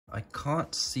I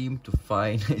can't seem to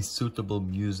find a suitable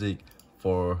music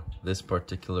for this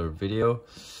particular video,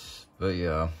 but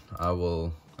yeah,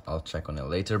 I'll check on it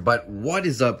later. But what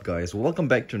is up, guys? Welcome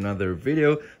back to another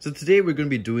video. So today we're going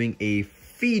to be doing a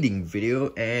feeding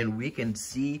video, and we can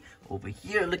see over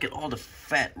here, look at all the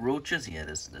fat roaches. Yeah,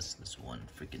 this one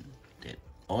freaking dead.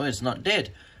 Oh, it's not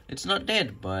dead. It's not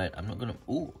dead, but I'm not gonna.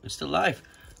 Oh, it's still alive,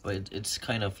 but it's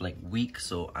kind of like weak,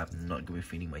 so I'm not gonna be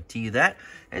feeding my tea that.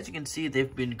 As you can see,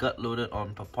 they've been gut loaded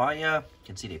on papaya. You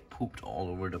can see they pooped all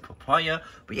over the papaya.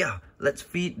 But yeah, let's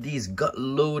feed these gut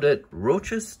loaded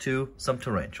roaches to some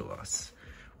tarantulas.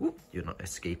 Whoop, you're not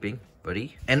escaping,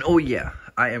 buddy. And oh yeah,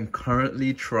 I am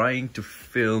currently trying to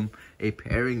film a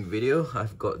pairing video.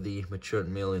 I've got the matured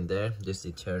male in there. This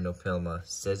is the Ternopelma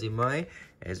sesimi,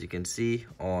 as you can see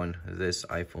on this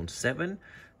iPhone 7.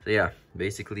 So yeah,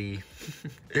 basically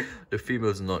the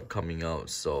female's not coming out.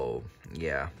 So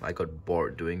yeah, I got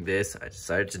bored doing this. I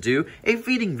decided to do a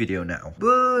feeding video now.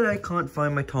 But I can't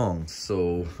find my tongs.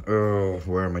 So,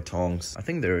 where are my tongs? I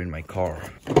think they're in my car.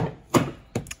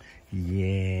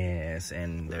 Yes,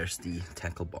 and there's the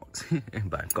tackle box.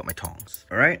 But I've got my tongs.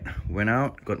 Alright, went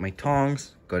out, got my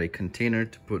tongs, got a container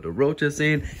to put the roaches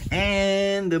in,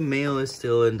 and the male is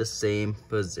still in the same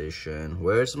position.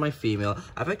 Where's my female?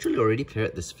 I've actually already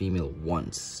paired this female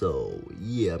once, so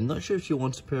yeah, I'm not sure if she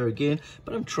wants to pair again,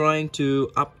 but I'm trying to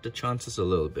up the chances a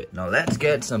little bit. Now let's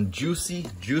get some juicy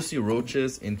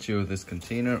roaches into this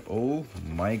container. Oh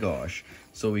my gosh.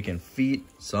 So we can feed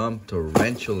some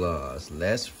tarantulas.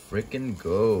 Let's freaking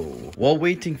go. While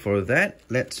waiting for that,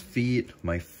 let's feed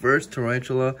my first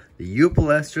tarantula, the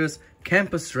Eupalestris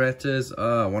campostratus,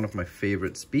 one of my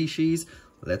favorite species.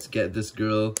 Let's get this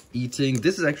girl eating.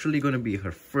 This is actually going to be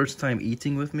her first time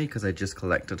eating with me because I just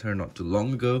collected her not too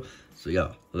long ago. So yeah,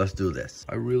 let's do this.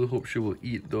 I really hope she will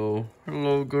eat though.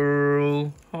 Hello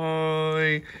girl,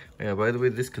 hi. Yeah, by the way,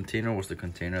 this container was the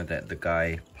container that the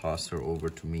guy passed her over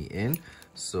to me in.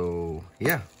 So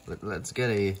yeah, let's get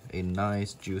a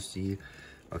nice juicy.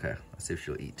 Okay, let's see if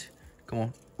she'll eat. Come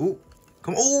on. Oh,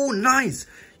 come on. Oh, nice.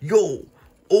 Yo.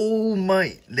 Oh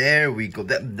my, there we go.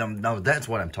 Now that's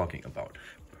what I'm talking about.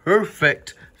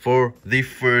 Perfect for the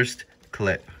first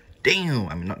clip. Damn,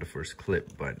 I mean not the first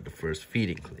clip, but the first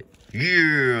feeding clip.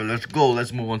 Yeah, let's go.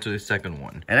 Let's move on to the second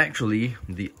one. And actually,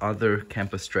 the other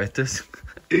campostratus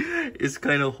is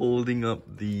kind of holding up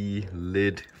the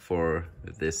lid for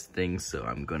this thing, so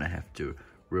I'm gonna have to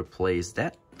replace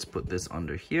that. Let's put this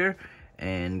under here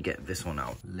and get this one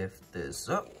out. Lift this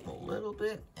up a little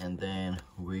bit and then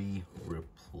we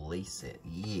replace it.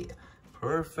 Yeah,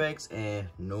 perfect, and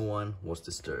no one was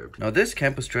disturbed. Now this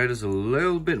campostratus is a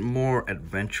little bit more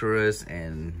adventurous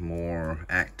and more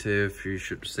active, you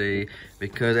should say,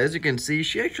 because as you can see,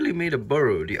 she actually made a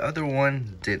burrow. The other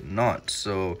one did not.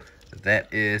 So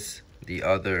that is the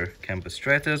other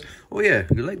campostratus. Oh yeah,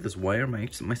 you like this wire? My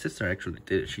sister actually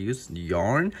did it. She used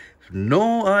yarn.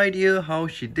 No idea how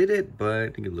she did it, but I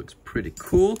think it looks pretty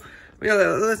cool. But yeah,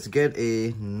 let's get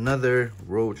another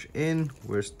roach in.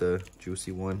 Where's the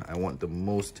juicy one? I want the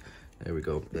most. There we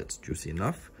go. That's juicy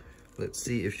enough. Let's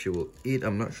see if she will eat.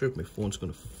 I'm not sure if my phone's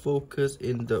gonna focus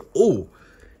in the. Oh,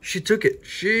 she took it.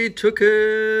 She took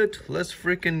it. Let's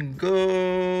freaking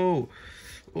go.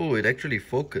 Oh, it actually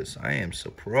focused. I am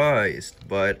surprised,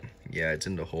 but yeah, it's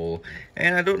in the hole.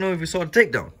 And I don't know if we saw the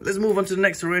takedown. Let's move on to the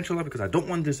next tarantula because I don't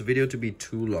want this video to be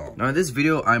too long. Now in this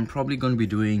video, I'm probably going to be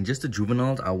doing just the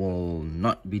juveniles. I will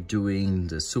not be doing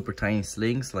the super tiny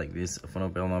slings like this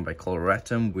Phonobelma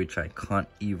bicoloratum, which I can't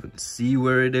even see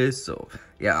where it is. So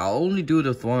yeah, I'll only do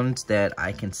the ones that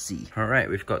I can see. All right,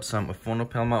 we've got some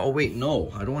Phonopelma. Oh wait,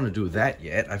 no, I don't want to do that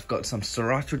yet. I've got some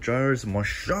Ceratogyres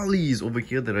marshallis over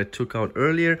here that I took out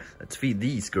earlier. Let's feed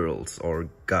these girls or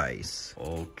guys.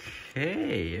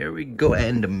 Okay, here we go.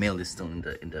 And the male is still in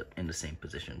the same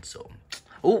position. So,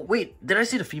 oh wait, did I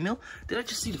see the female? Did I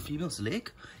just see the female's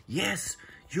leg? Yes.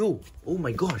 Yo, oh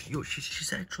my gosh, yo,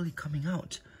 she's actually coming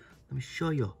out. Let me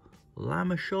show you. Let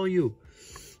me show you.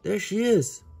 There she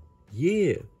is.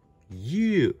 Yeah.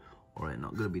 All right,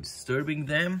 not gonna be disturbing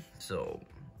them. So,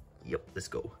 yep, let's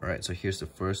go. All right, so here's the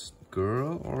first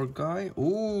girl or guy.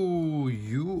 Oh,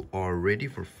 you are ready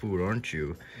for food, aren't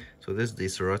you? So this is the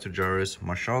Ceratogyres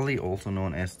marshalli, also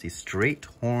known as the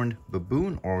straight-horned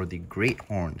baboon or the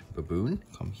great-horned baboon.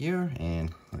 Come here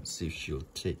and let's see if she'll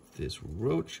take this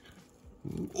roach.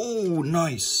 Oh,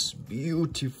 nice,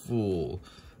 beautiful.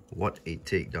 What a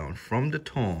takedown from the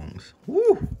tongs.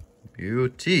 Woo,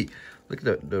 beauty. Look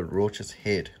at the roach's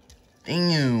head.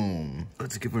 Damn.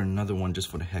 Let's give her another one just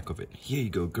for the heck of it. Here you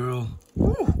go, girl.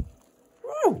 Woo.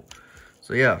 Woo.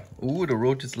 So yeah. Ooh, the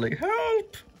roach is like,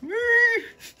 help me.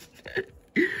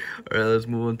 Alright, let's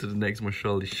move on to the next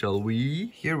Marshali, shall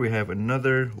we? Here we have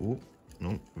another, oh,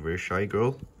 no, very shy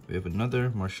girl. We have another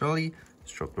Marshali.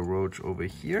 Let's drop the roach over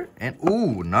here. And,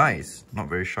 ooh, nice. Not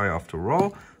very shy after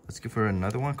all. Let's give her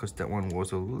another one because that one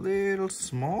was a little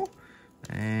small.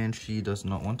 And she does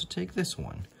not want to take this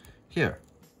one. Here,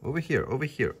 over here, over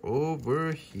here,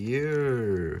 over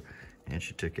here. And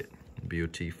she took it.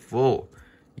 Beautiful.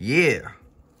 Yeah.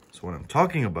 That's what I'm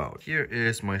talking about. Here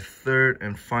is my third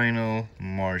and final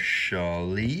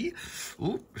Marshali.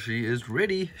 Ooh, she is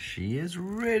ready. She is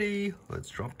ready. Let's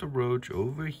drop the roach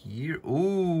over here.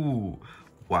 Ooh,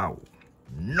 wow.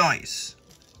 Nice.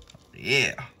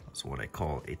 Yeah. That's what I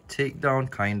call a takedown,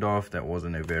 kind of. That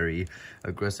wasn't a very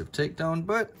aggressive takedown,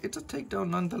 but it's a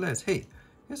takedown nonetheless. Hey,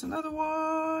 here's another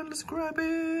one. Let's grab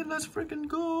it. Let's freaking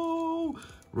go.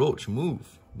 Roach,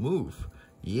 move, move.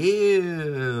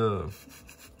 Yeah.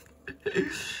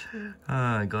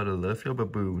 I gotta love your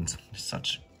baboons.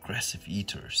 Such aggressive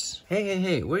eaters.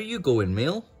 Hey, where are you going,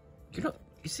 male? You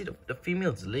see the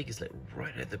female's leg is like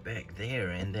right at the back there,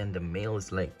 and then the male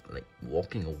is like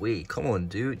walking away. Come on,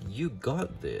 dude, you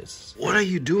got this. What are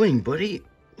you doing, buddy?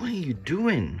 What are you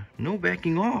doing? No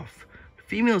backing off. The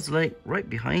female's like right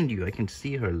behind you. I can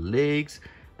see her legs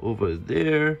over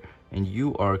there. And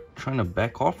you are trying to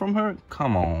back off from her?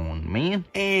 Come on, man.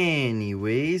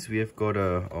 Anyways, we have got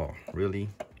a... Oh, really?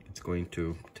 It's going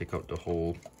to take out the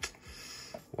whole...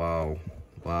 Wow.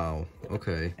 Wow.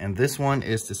 Okay. And this one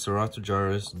is the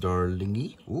Ceratojaris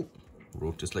darlingi. Ooh.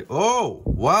 Roach is like... Oh!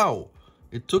 Wow!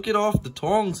 It took it off the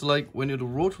tongs like when the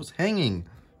roach was hanging.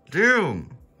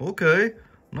 Damn! Okay.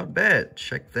 Not bad.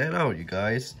 Check that out, you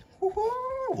guys.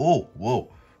 Oh, whoa.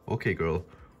 Okay, girl.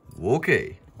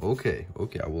 Okay. Okay,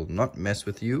 I will not mess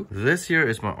with you. This here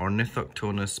is my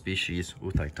Ornithoctonus species,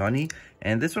 Utaitani.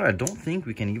 And this one, I don't think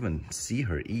we can even see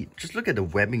her eat. Just look at the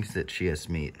webbings that she has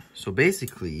made. So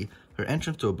basically, her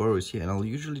entrance to a burrow is here. And I'll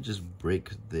usually just break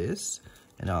this.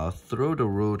 And I'll throw the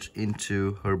roach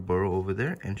into her burrow over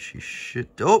there. And she should...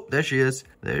 Oh, there she is.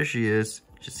 There she is.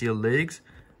 You see her legs?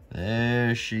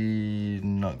 There, she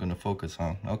not gonna focus,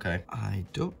 huh? Okay. I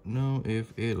don't know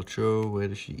if it'll show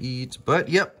whether she eats, but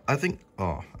yep, I think...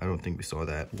 Oh, I don't think we saw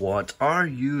that. What are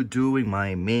you doing,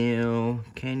 my male?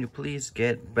 Can you please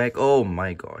get back? Oh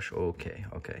my gosh, okay.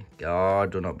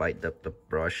 God, do not bite the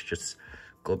brush. Just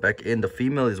go back in. The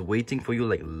female is waiting for you,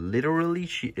 like literally,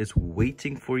 she is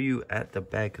waiting for you at the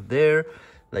back there.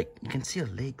 Like, you can see her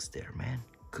legs there, man.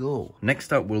 Go.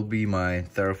 Next up will be my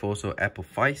Theraphoso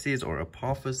apophysis or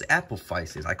Apophis.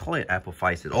 Apophysis. I call it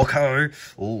apophysis. Okay.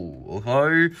 Oh,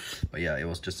 okay. But yeah, it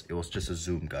was just a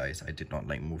zoom, guys. I did not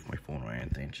like move my phone or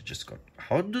anything. She just got...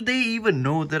 How do they even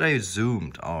know that I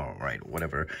zoomed? All right,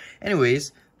 whatever.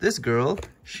 Anyways, this girl,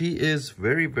 she is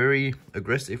very, very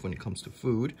aggressive when it comes to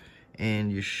food. And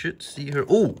you should see her...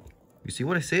 Oh, you see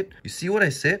what I said? You see what I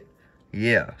said?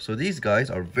 Yeah. So these guys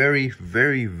are very,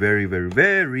 very, very, very,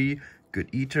 very good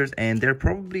eaters, and they're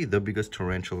probably the biggest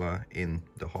tarantula in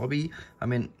the hobby. I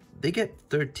mean, they get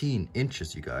 13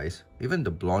 inches, you guys. Even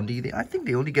the blondie, I think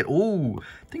they only get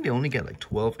like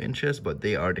 12 inches, but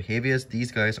they are the heaviest.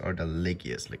 These guys are the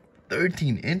leggiest, like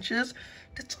 13 inches.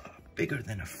 That's bigger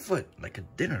than a foot, like a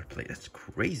dinner plate. That's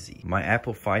crazy. My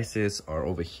apophysis are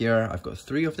over here. I've got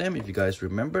 3 of them. If you guys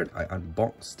remembered, I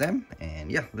unboxed them, and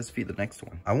yeah, let's feed the next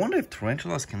one. I wonder if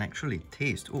tarantulas can actually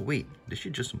taste. Oh wait, did she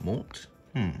just molt?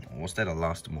 Was that a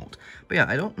last molt? But yeah,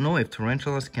 I don't know if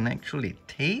tarantulas can actually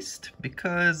taste,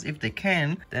 because if they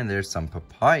can, then there's some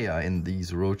papaya in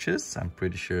these roaches. I'm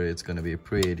pretty sure it's gonna be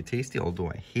pretty tasty, although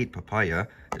I hate papaya.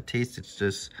 The taste, it's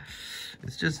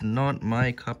just not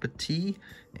my cup of tea.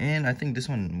 And I think this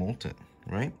one molted,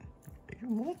 right? Did you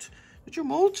molt? Did you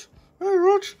molt? Hey,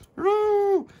 roach!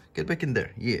 No! Get back in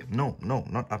there. Yeah, no,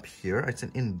 not up here. I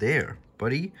said in there,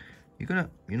 buddy. You're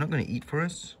not gonna eat for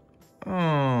us?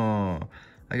 Oh,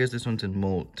 I guess this one's in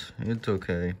molt. It's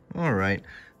okay. All right.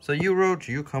 So you, roach,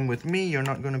 you come with me. You're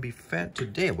not going to be fed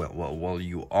today. Well,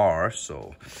 you are.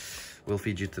 So we'll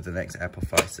feed you to the next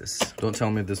apophysis. Don't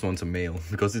tell me this one's a male,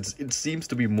 because it seems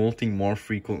to be molting more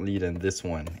frequently than this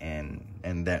one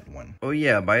and that one. Oh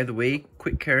yeah, by the way,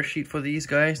 quick care sheet for these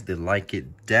guys. They like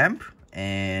it damp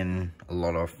and a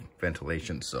lot of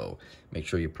ventilation, so make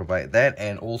sure you provide that,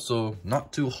 and also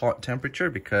not too hot temperature,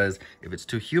 because if it's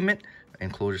too humid,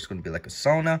 enclosure is going to be like a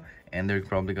sauna and they're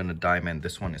probably going to die, man.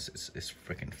 This one is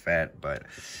freaking fat, but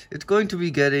it's going to be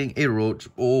getting a roach.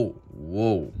 Oh,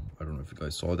 whoa, I don't know if you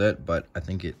guys saw that, but I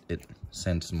think it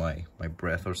sensed my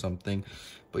breath or something.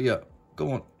 But yeah,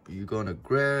 go on. You're gonna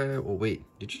grab... Oh wait,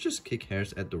 did you just kick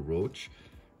hairs at the roach?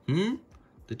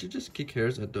 Did you just kick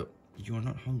hairs at the... You are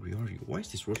not hungry, are you? Why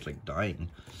is this roach like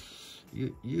dying?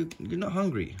 You're not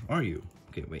hungry, are you?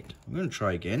 Okay, wait. I'm gonna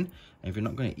try again. And if you're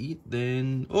not gonna eat,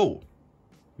 then oh,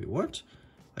 wait, what?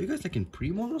 Are you guys like in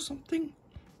pre-mode or something?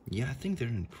 Yeah, I think they're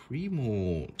in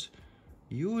pre-mode.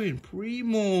 You're in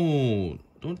pre-mode.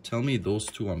 Don't tell me those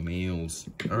two are males.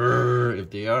 If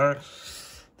they are,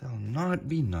 they'll not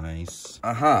be nice.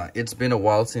 Aha, it's been a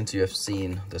while since you have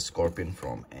seen the scorpion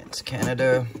from Ants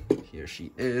Canada. Here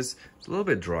she is. It's a little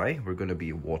bit dry. We're gonna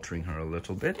be watering her a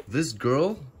little bit. This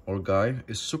girl or guy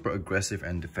is super aggressive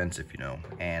and defensive, you know.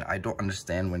 And I don't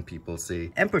understand when people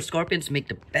say Emperor scorpions make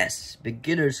the best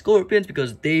beginner scorpions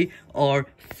because they are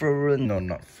no,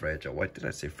 not fragile. Why did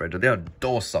I say fragile? They are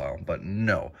docile, but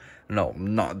no,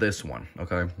 not this one.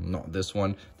 Okay, not this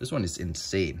one. This one is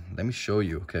insane. Let me show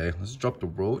you. Okay, let's drop the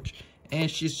roach,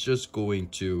 and she's just going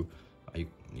to.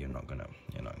 You're not gonna.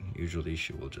 You know, usually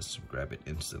she will just grab it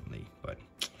instantly, but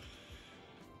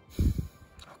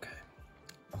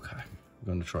okay.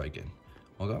 We're gonna try again.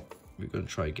 Hold up. We're gonna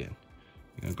try again.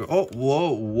 You're gonna go. Oh,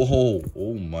 whoa!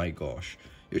 Oh my gosh!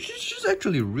 She's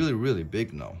actually really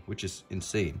big now, which is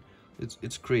insane.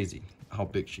 It's crazy how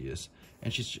big she is.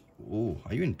 And she's, oh,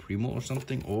 are you in primo or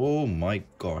something? Oh my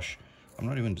gosh. I'm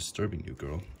not even disturbing you,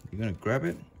 girl. You gonna grab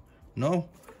it? No?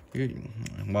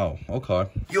 Wow,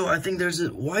 okay. Yo, I think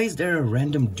why is there a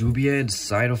random dubia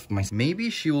inside of my... Maybe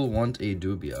she will want a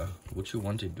dubia. Would you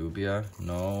want a dubia?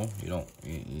 No,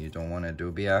 you don't want a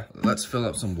dubia. Let's fill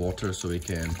up some water so we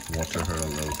can water her a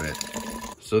little bit.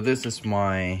 So this is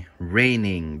my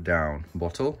raining down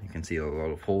bottle. You can see a lot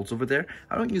of holes over there.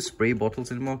 I don't use spray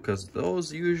bottles anymore because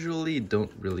those usually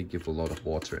don't really give a lot of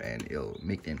water and it'll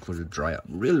make the enclosure dry up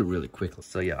really quickly.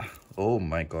 So yeah, oh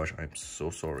my gosh, I'm so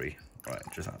sorry. Alright,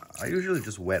 I usually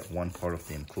just wet one part of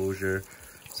the enclosure,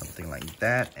 something like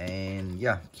that, and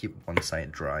yeah, keep one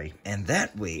side dry. And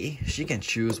that way, she can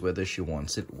choose whether she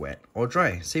wants it wet or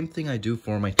dry. Same thing I do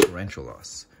for my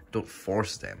tarantulas. Don't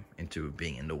force them into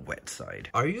being in the wet side.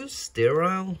 Are you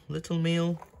sterile, little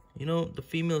male? You know, the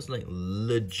female's like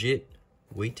legit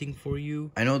waiting for you.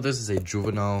 I know this is a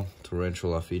juvenile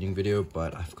tarantula feeding video,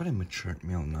 but I've got a matured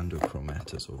male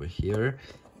Nandochromatus over here,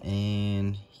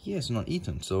 and he has not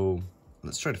eaten, so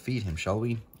let's try to feed him, shall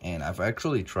we? And I've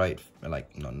actually tried, like,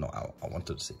 I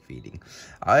wanted to say feeding.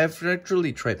 I've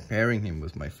actually tried pairing him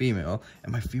with my female,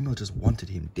 and my female just wanted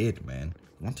him dead, man.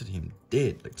 Wanted him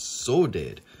dead, like so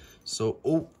dead. So,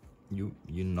 oh, you're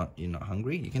not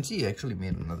hungry? You can see he actually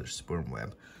made another sperm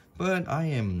web, but I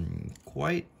am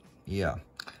quite, yeah,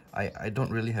 I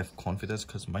don't really have confidence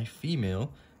because my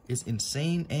female is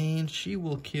insane and she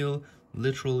will kill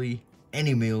literally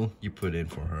any meal you put in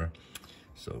for her.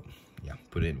 So yeah,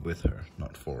 put in with her,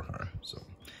 not for her. So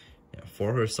yeah,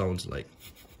 for her sounds like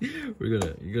you're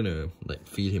gonna like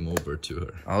feed him over to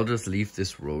her. I'll just leave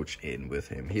this roach in with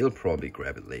him. He'll probably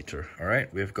grab it later. All right,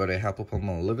 we've got a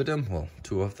Haplopomal lividum. Well,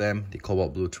 two of them, the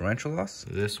cobalt blue tarantulas.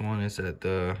 This one is at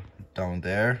the down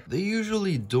there. They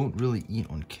usually don't really eat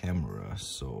on camera,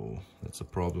 so that's a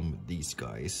problem with these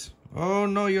guys. Oh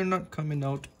no, you're not coming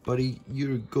out, buddy.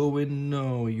 You're going,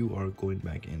 no, you are going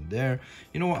back in there.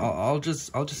 You know what, I'll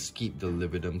just keep the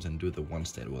lividums and do the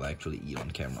ones that will actually eat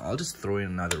on camera. I'll just throw in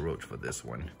another roach for this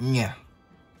one.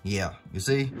 Yeah, you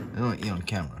see, they don't eat on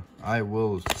camera. I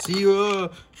will see you.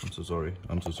 I'm so sorry.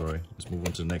 Let's move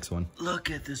on to the next one. Look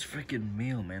at this freaking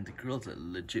male, man. The girls are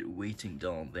legit waiting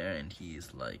down there and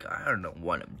he's like, I don't know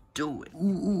what I'm doing.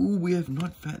 Ooh, we have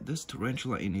not fed this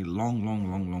tarantula in a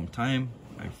long time.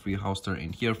 I free housed her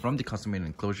in here from the custom-made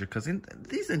enclosure because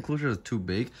these enclosures are too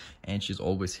big and she's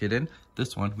always hidden.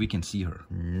 This one, we can see her.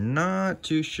 Not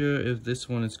too sure if this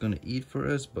one is gonna eat for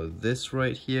us, but this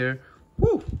right here,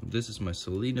 woo! This is my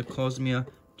Selena Cosmia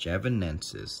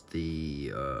javanensis,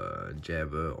 the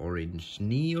Java orange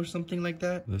knee or something like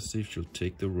that. Let's see if she'll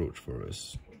take the roach for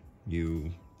us.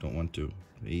 You don't want to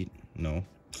eat? No,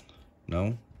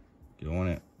 you don't want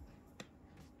it.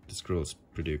 This girl is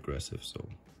pretty aggressive, so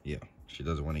yeah, she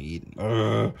doesn't want to eat.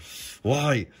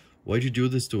 Why'd you do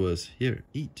this to us? Here,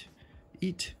 eat.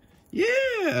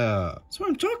 Yeah, that's what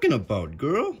I'm talking about,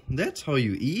 girl. That's how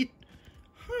you eat.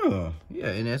 Huh. Yeah,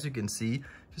 and as you can see,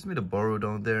 she's made a burrow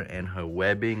down there and her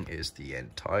webbing is the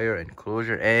entire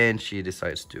enclosure, and she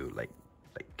decides to like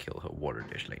kill her water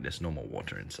dish. Like there's no more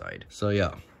water inside. So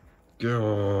yeah.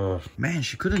 Girl, man,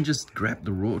 she couldn't just grab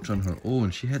the roach on her own.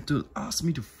 She had to ask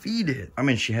me to feed it. I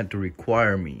mean, she had to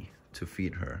require me to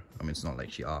feed her. I mean, it's not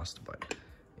like she asked, but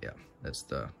yeah, that's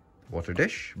the water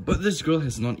dish. But this girl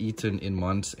has not eaten in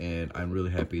months, and I'm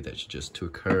really happy that she just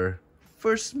took her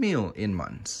first meal in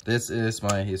months. This is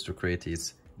my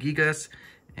Histocrates gigas,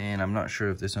 And I'm not sure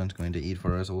if this one's going to eat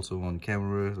for us also on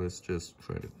camera. Let's just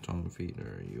try to tongue feed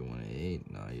her. You want to eat?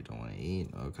 No, you don't want to eat.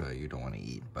 Okay, you don't want to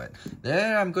eat. But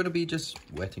there, I'm going to be just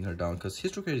wetting her down because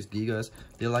Histrocrates gigas,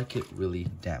 they like it really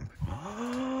damp.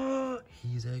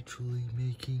 He's actually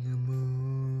making a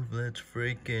move. Let's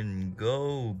freaking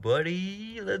go,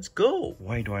 buddy. Let's go.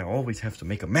 Why do I always have to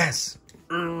make a mess?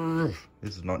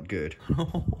 This is not good.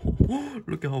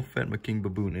 Look at how fat my king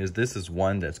baboon is. This is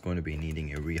one that's going to be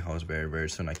needing a rehouse very, very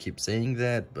soon. I keep saying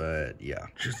that, but yeah.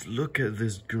 Just look at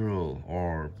this girl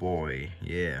or boy.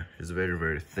 Yeah, she's very,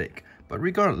 very thick. But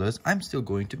regardless, I'm still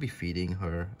going to be feeding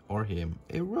her or him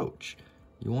a roach.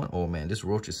 You want? Oh man, this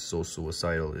roach is so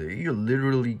suicidal. You're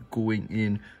literally going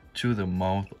in to the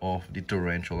mouth of the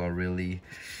tarantula, really.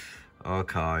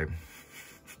 Okay.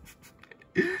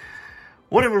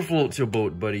 Whatever floats your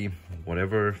boat, buddy.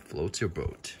 Whatever floats your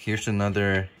boat. Here's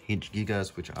another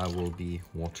Gigas, which I will be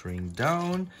watering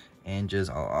down. And just,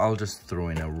 I'll just throw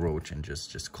in a roach and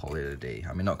just call it a day.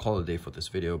 I mean, not call it a day for this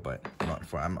video, but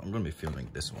I'm gonna be filming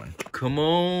this one. Come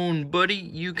on, buddy,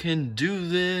 you can do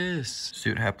this.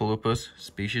 Suit Hapalopus,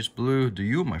 species blue. Do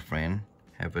you, my friend,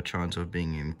 have a chance of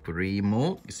being in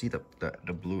pre-molt? You see the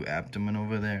blue abdomen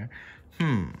over there?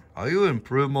 Are you in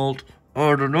pre-molt?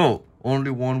 I don't know.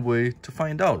 Only one way to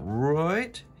find out,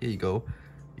 right? Here you go.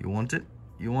 You want it?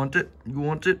 You want it? You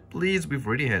want it? Please. We've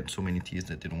already had so many teas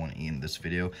that didn't want to eat in this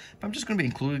video. But I'm just going to be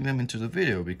including them into the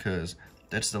video because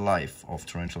that's the life of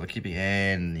tarantula keeping.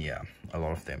 And yeah, a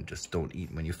lot of them just don't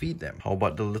eat when you feed them. How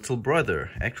about the little brother?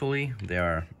 Actually, they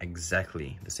are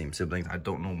exactly the same siblings. I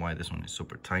don't know why this one is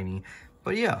super tiny.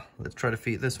 But yeah, let's try to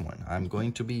feed this one. I'm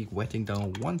going to be wetting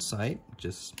down one side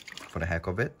just for the heck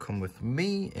of it. Come with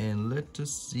me and let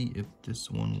us see if this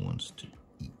one wants to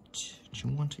eat. Do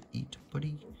you want to eat,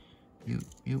 buddy?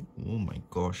 You, oh my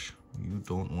gosh. You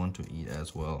don't want to eat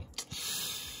as well.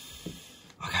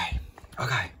 Okay.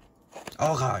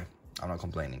 I'm not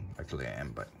complaining. Actually, I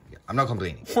am, but yeah, I'm not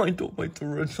complaining. Why don't my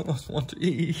tarantulas want to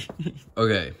eat?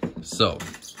 Okay, so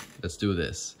let's do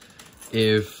this.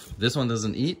 If this one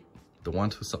doesn't eat, the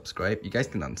ones who subscribe, you guys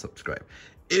can unsubscribe.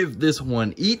 If this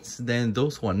one eats, then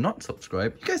those who are not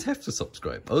subscribed, you guys have to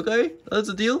subscribe. Okay, that's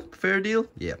a deal? Fair deal?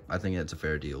 Yeah, I think that's a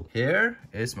fair deal. Here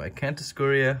is my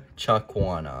Cantuscuria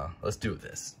chaquana. Let's do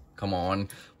this. Come on,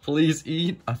 please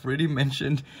eat. I've already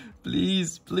mentioned,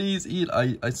 please eat.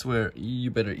 I swear, you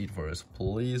better eat for us.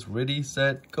 Please, ready,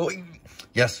 set, go.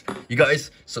 Yes, you guys,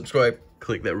 subscribe.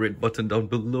 Click that red button down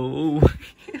below.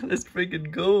 Let's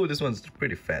freaking go. This one's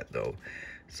pretty fat though.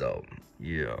 So,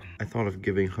 yeah. I thought of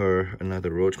giving her another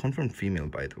roach. Confirmed female,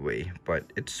 by the way.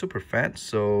 But it's super fat,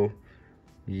 so...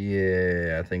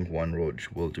 yeah, I think one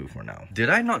roach will do for now. Did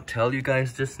I not tell you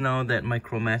guys just now that my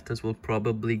chromatus will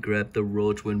probably grab the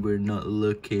roach when we're not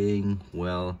looking?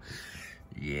 Well,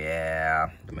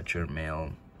 yeah. The mature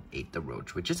male ate the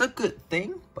roach, which is a good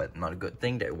thing, but not a good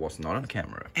thing that it was not on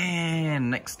camera. And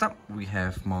next up, we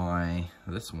have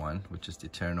this one, which is the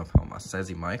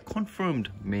Ternopalma my confirmed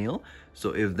male.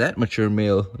 So if that mature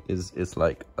male is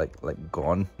like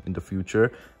gone in the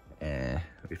future,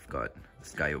 we've got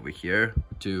this guy over here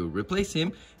to replace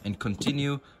him and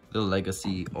continue the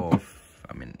legacy of,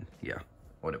 I mean, yeah,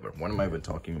 whatever. What am I even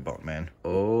talking about, man?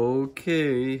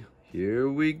 Okay, here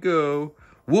we go.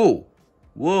 Whoa.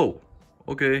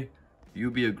 Okay,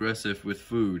 you be aggressive with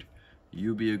food.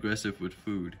 You be aggressive with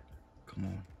food. Come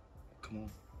on.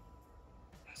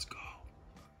 Let's go.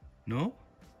 No?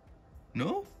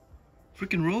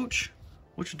 Freaking roach?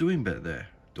 What you doing back there?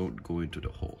 Don't go into the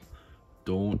hole.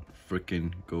 Don't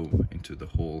freaking go into the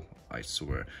hole, I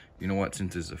swear. You know what?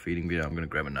 Since it's a feeding video, I'm gonna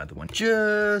grab another one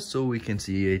just so we can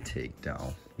see a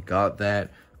takedown. You got that?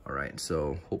 Alright,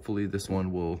 so hopefully this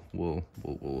one will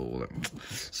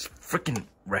freaking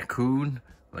raccoon,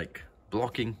 like,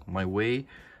 blocking my way.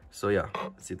 So yeah,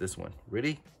 let's see this one.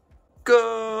 Ready?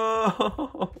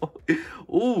 Go!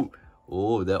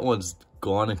 Oh, that one's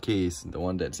gone a case. The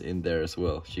one that's in there as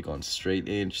well. She gone straight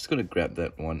in. She's gonna grab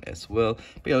that one as well.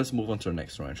 But yeah, let's move on to the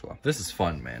next tarantula. This is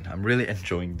fun, man. I'm really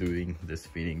enjoying doing this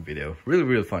feeding video.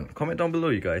 Really fun. Comment down below,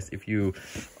 you guys, if you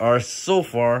are so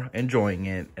far enjoying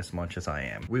it as much as I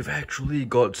am. We've actually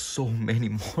got so many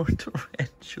more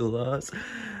tarantulas.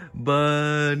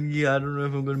 But yeah, I don't know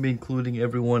if I'm gonna be including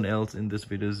everyone else in this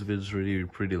video. This video is really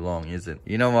pretty long, isn't it?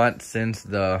 You know what? Since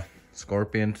the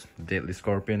deadly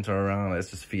scorpions are around,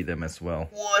 let's just feed them as well.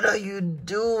 What are you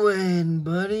doing,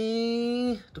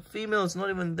 buddy? The female's not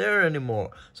even there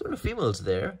anymore. So when the female's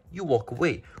there, you walk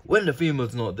away. When the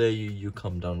female's not there, you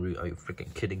come down. Are you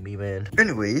freaking kidding me, man?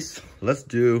 Anyways, let's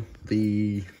do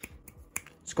the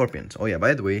scorpions. Oh yeah,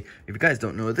 by the way, if you guys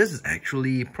don't know, this is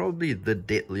actually probably the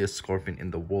deadliest scorpion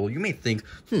in the world. You may think,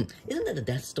 isn't that the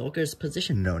Death Stalker's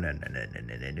position?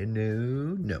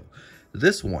 no.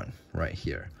 This one right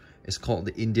here is called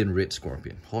the Indian red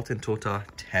scorpion, Hottentotta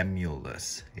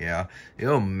tamulus. Yeah,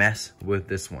 it'll mess with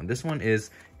this one. This one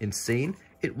is insane.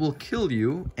 It will kill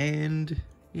you, and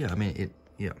yeah, I mean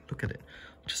look at it.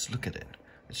 Just look at it.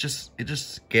 It's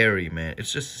just scary, man.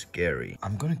 It's just scary.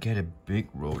 I'm gonna get a big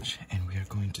roach and we are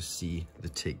going to see the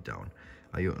takedown.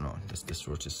 No, this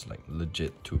roach is like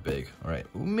legit too big. All right,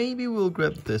 maybe we'll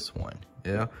grab this one.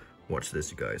 Yeah, watch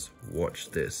this, you guys. Watch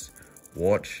this.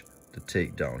 Watch the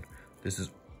takedown. This is,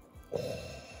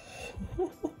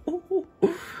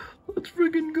 let's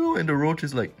freaking go. And the roach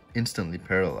is like instantly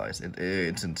paralyzed.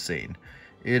 It's insane.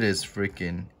 It is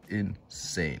freaking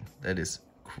insane. That is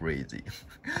crazy.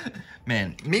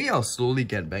 Man, maybe I'll slowly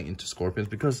get back into scorpions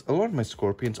because a lot of my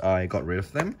scorpions, I got rid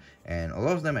of them, and a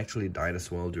lot of them actually died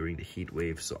as well during the heat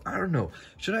wave. So I don't know,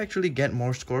 should I actually get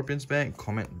more scorpions back?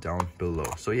 Comment down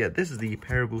below. So yeah, this is the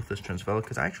Parabuthus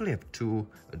transvella, I actually have 2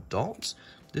 adults.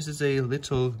 This is a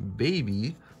little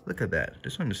baby. Look at that.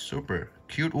 This one is super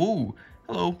cute. Oh,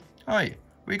 hello. Hi.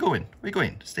 Where you going? Where you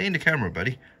going? Stay in the camera,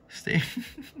 buddy. Stay.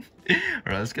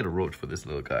 Alright, let's get a roach for this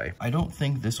little guy. I don't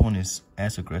think this one is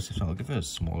as aggressive, so I'll give it a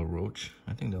smaller roach.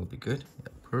 I think that'll be good. Yeah,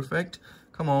 perfect.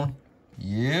 Come on.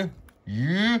 Yeah.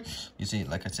 You see,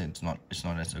 like I said, it's not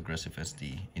as aggressive as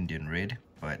the Indian red,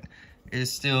 but it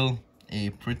is still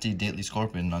a pretty deadly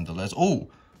scorpion nonetheless. Oh!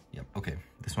 Yep, okay.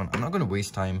 This one, I'm not gonna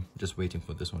waste time just waiting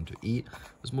for this one to eat.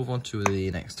 Let's move on to the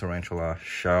next tarantula,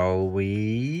 shall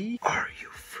we? Are you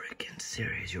freaking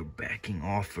serious? You're backing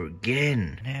off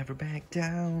again. Never back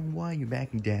down. Why are you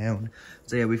backing down?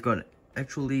 So yeah, we've got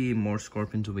actually more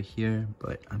scorpions over here,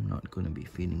 but I'm not gonna be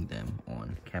feeding them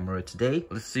on camera today.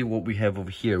 Let's see what we have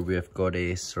over here. We have got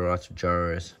a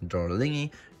Ceratojaurus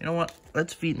darlingi. You know what?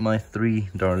 Let's feed my 3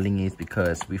 darlingis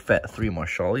because we fed 3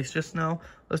 marshallies just now.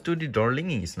 Let's do the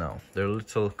darlingis now. They're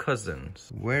little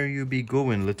cousins. Where you be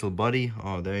going, little buddy?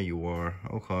 Oh, there you are.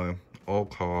 Okay.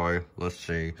 Okay. Let's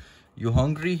see. You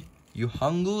hungry? You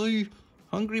hungry?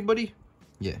 Hungry, buddy?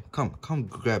 Yeah. Come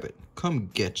grab it. Come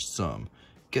get some.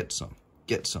 Get some.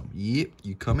 Get some. Yep.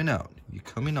 You coming out. You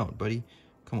coming out, buddy.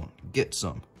 Come on. Get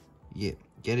some. Yeah.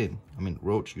 Get in. I mean,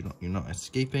 roach. You're not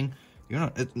escaping. You're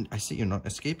not. I see you're not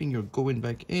escaping. You're going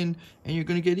back in, and you're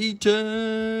gonna get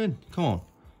eaten. Come on.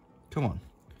 Come on.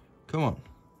 Come on,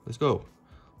 let's go.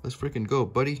 Let's freaking go,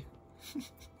 buddy.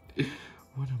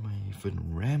 What am I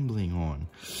even rambling on?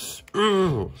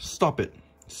 Ugh, stop it.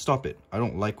 Stop it. I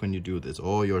don't like when you do this.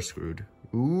 Oh, you're screwed.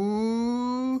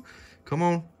 Ooh. Come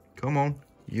on. Come on.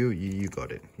 You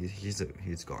got it. He's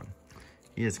gone.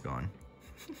 He is gone.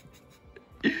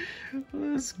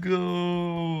 Let's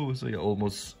go. So yeah,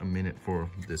 almost a minute for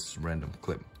this random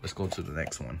clip. Let's go to the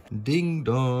next one. Ding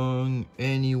dong.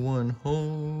 Anyone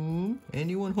home?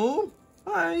 Anyone home?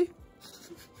 Hi.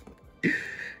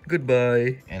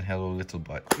 Goodbye. And hello, little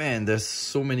butt. Man, there's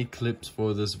so many clips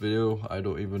for this video. I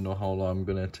don't even know how long I'm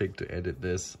gonna take to edit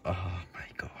this. Oh my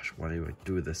gosh, why do I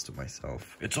do this to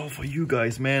myself? It's all for you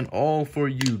guys, man. All for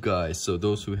you guys. So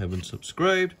those who haven't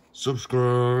subscribed,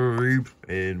 subscribe.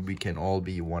 And we can all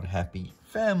be one happy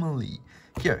family.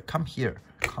 Here, come here.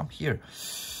 Come here.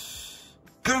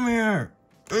 Come here.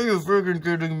 Are you freaking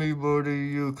kidding me, buddy?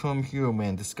 You come here,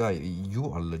 man. This guy, you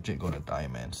are legit gonna die,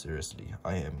 man. Seriously.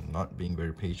 I am not being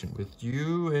very patient with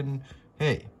you. And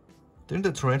hey, didn't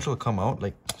the tarantula come out?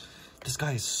 Like, this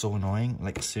guy is so annoying.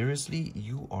 Like, seriously,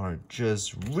 you are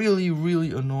just really,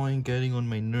 really annoying, getting on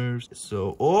my nerves.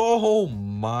 So, oh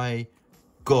my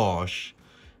gosh.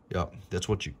 Yeah, that's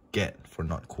what you get for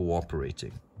not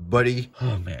cooperating, buddy.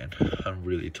 Oh man, I'm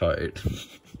really tired.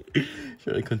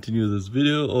 Should I continue this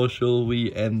video or shall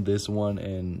we end this one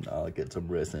and I'll get some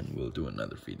rest and we'll do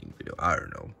another feeding video? I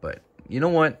don't know, but you know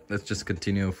what? Let's just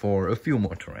continue for a few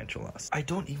more tarantulas. I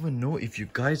don't even know if you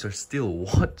guys are still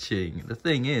watching. The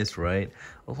thing is, right?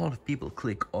 A lot of people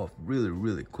click off really,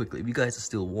 really quickly. If you guys are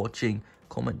still watching,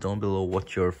 comment down below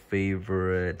what your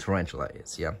favorite tarantula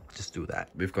is. Yeah, just do that.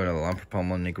 We've got a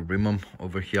Lampropalma nigrimum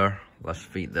over here. Let's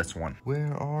feed this one.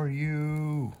 Where are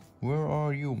you? Where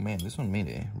are you? Man, this one made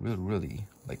a really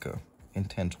like a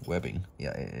intense webbing. Yeah,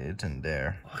 it's in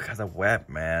there. Look at the web,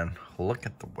 man. Look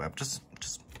at the web. Just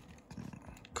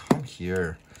come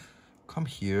here. Come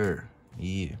here.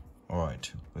 Yeah. All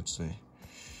right. Let's see.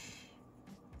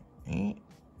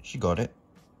 She got it.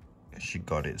 She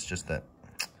got it. It's just that.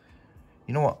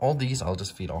 You know what? All these I'll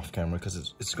just feed off camera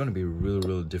because it's going to be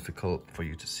really difficult for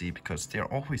you to see because they're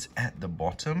always at the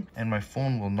bottom and my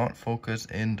phone will not focus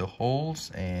in the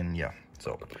holes. And yeah,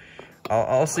 so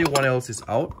I'll see what else is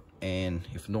out, and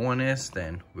if no one is,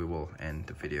 then we will end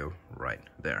the video right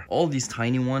there. All these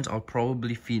tiny ones I'll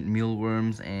probably feed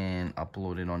mealworms and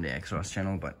upload it on the extras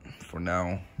channel, but for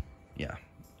now, yeah,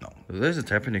 no. There's a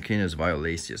Tapinocanis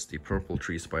violaceus, the purple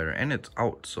tree spider, and it's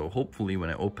out, so hopefully when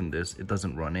I open this it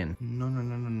doesn't run in.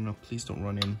 No, please don't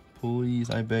run in. Please,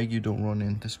 I beg you, don't run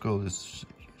in. This girl is,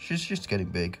 she's just getting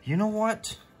big. You know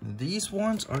what? These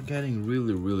ones are getting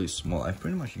really small. I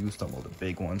pretty much used up all the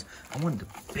big ones. I want the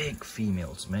big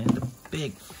females, man. The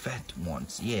big fat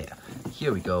ones. Yeah.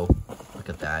 Here we go. Look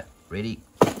at that. Ready?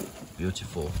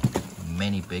 Beautiful.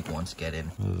 Many big ones get in.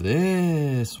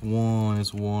 This one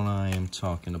is what I am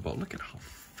talking about. Look at how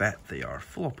fat they are.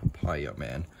 Full of papaya,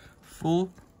 man.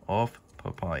 Full of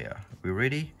papaya. We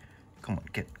ready? Come on,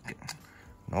 get.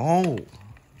 No.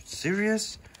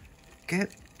 Serious? Come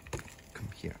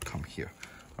here.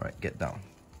 All right, get down.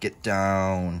 Get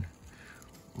down.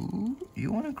 Ooh,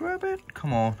 you want to grab it?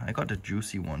 Come on, I got the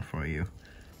juicy one for you.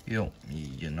 You're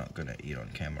not gonna eat on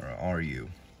camera, are you?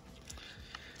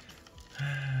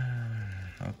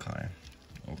 Okay.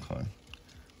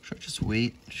 Should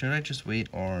I just wait?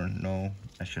 Or no,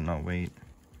 I should not wait.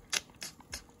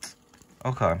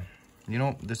 Okay. You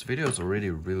know, this video is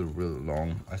already really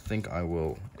long. I think I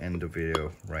will end the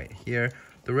video right here.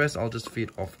 The rest I'll just feed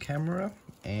off camera,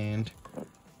 and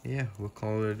yeah, we'll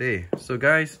call it a day. So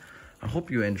guys, I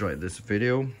hope you enjoyed this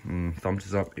video.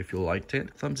 Thumbs up if you liked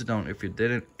it, thumbs down if you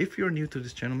didn't. If you're new to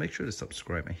this channel, make sure to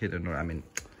subscribe and hit the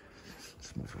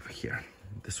let's move over here.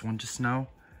 This one just now,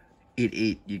 it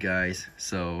ate you guys,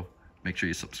 so make sure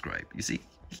you subscribe. You see,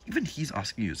 even he's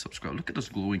asking you to subscribe. Look at those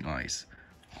glowing eyes.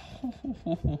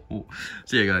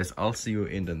 So yeah guys, I'll see you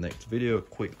in the next video.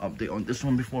 Quick update on this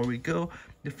one before we go.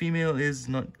 The female is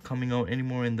not coming out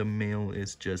anymore and the male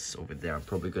is just over there. I'm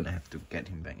probably gonna have to get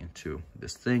him back into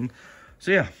this thing.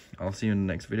 So yeah, I'll see you in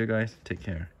the next video guys. Take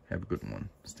care, have a good one,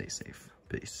 stay safe,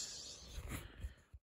 peace.